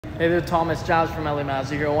Hey there, Thomas Jobs from LA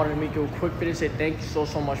Mazda here. I wanted to make you a quick video to say thank you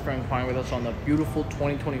so much for inquiring with us on the beautiful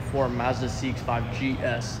 2024 Mazda CX-5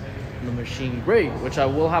 GS in the machine gray, which I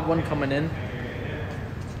will have one coming in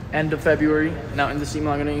end of February. Now in this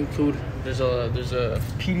email I'm going to include there's a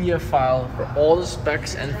PDF file for all the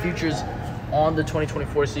specs and features on the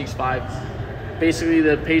 2024 CX-5. Basically,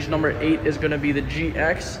 the page number 8 is going to be the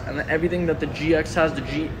GX, and then everything that the GX has, the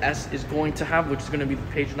GS is going to have, which is going to be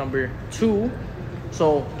the page number 2.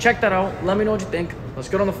 So check that out. Let me know what you think. Let's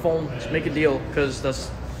get on the phone. Let's make a deal, because that's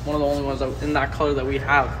one of the only ones in that color that we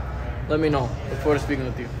have. Let me know. Look forward to speaking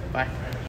with you. Bye.